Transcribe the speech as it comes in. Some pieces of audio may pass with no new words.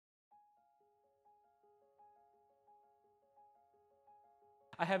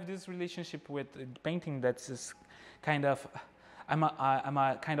I have this relationship with painting that's just kind of, I'm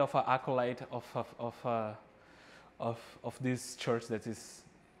a kind of an acolyte of this church that is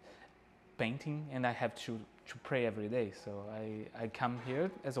painting, and I have to pray every day. So I come here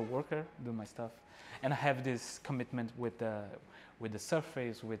as a worker, do my stuff, and I have this commitment with the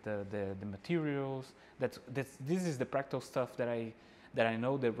surface, with the materials. This is the practical stuff that I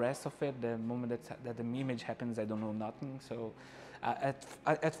know. The rest of it, the moment that the image happens, I don't know nothing. So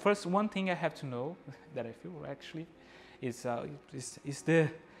at first, one thing I have to know that I feel actually is the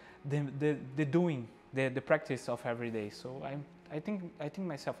doing, the practice of every day. So I think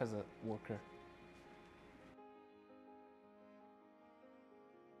myself as a worker.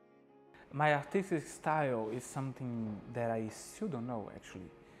 My artistic style is something that I still don't know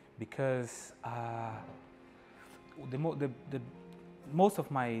actually, because most of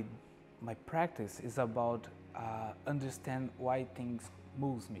my practice is about understand why things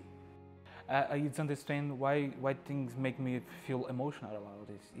moves me. It's understand why things make me feel emotional about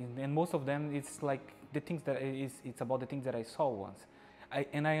it, and most of them it's like the things that it's about the things that I saw once.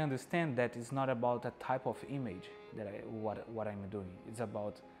 And I understand that it's not about a type of image that what I'm doing. It's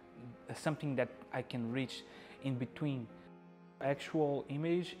about something that I can reach in between actual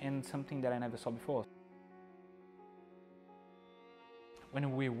image and something that I never saw before.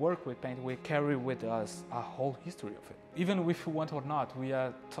 When we work with paint, we carry with us a whole history of it. Even if we want or not, we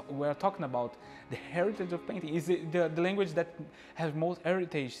are talking about the heritage of painting. Is the language that has most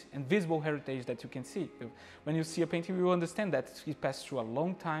heritage and visible heritage that you can see. When you see a painting, you understand that it passed through a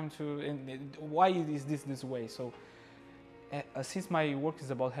long time and why is this way. So since my work is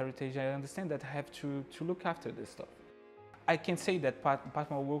about heritage, I understand that I have to look after this stuff. I can say that part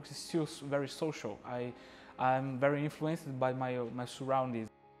of my work is still very social. I'm very influenced by my surroundings.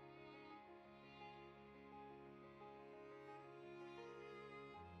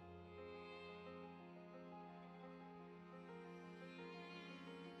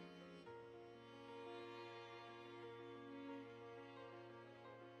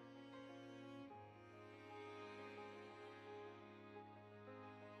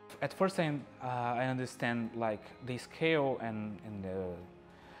 At first, I understand like the scale and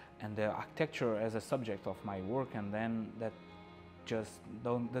the architecture as a subject of my work, and then that just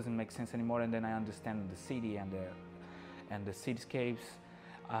doesn't make sense anymore. And then I understand the city and the cityscapes,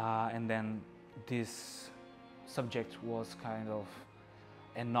 and then this subject was kind of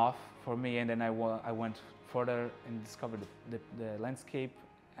enough for me. And then I went further and discovered the landscape,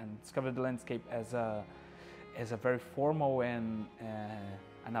 and discovered the landscape as a very formal and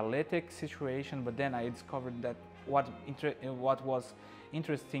analytic situation. But then I discovered that what was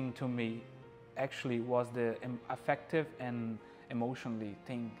interesting to me actually was the affective and emotionally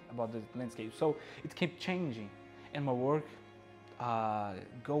thing about the landscape. So it kept changing, and my work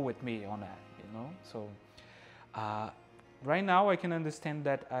go with me on that, you know. So right now I can understand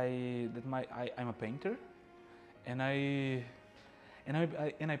that I'm a painter, and I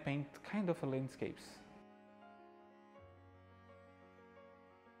paint kind of landscapes.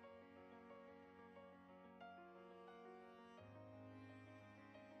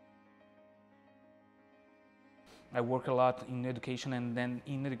 I work a lot in education, and then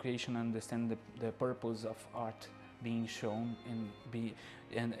in education I understand the purpose of art being shown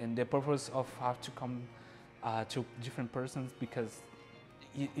and the purpose of art to come to different persons, because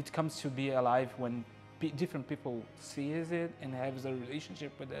it comes to be alive when different people sees it and has a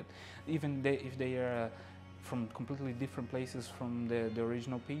relationship with it, even if they are from completely different places from the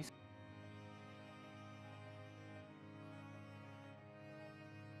original piece.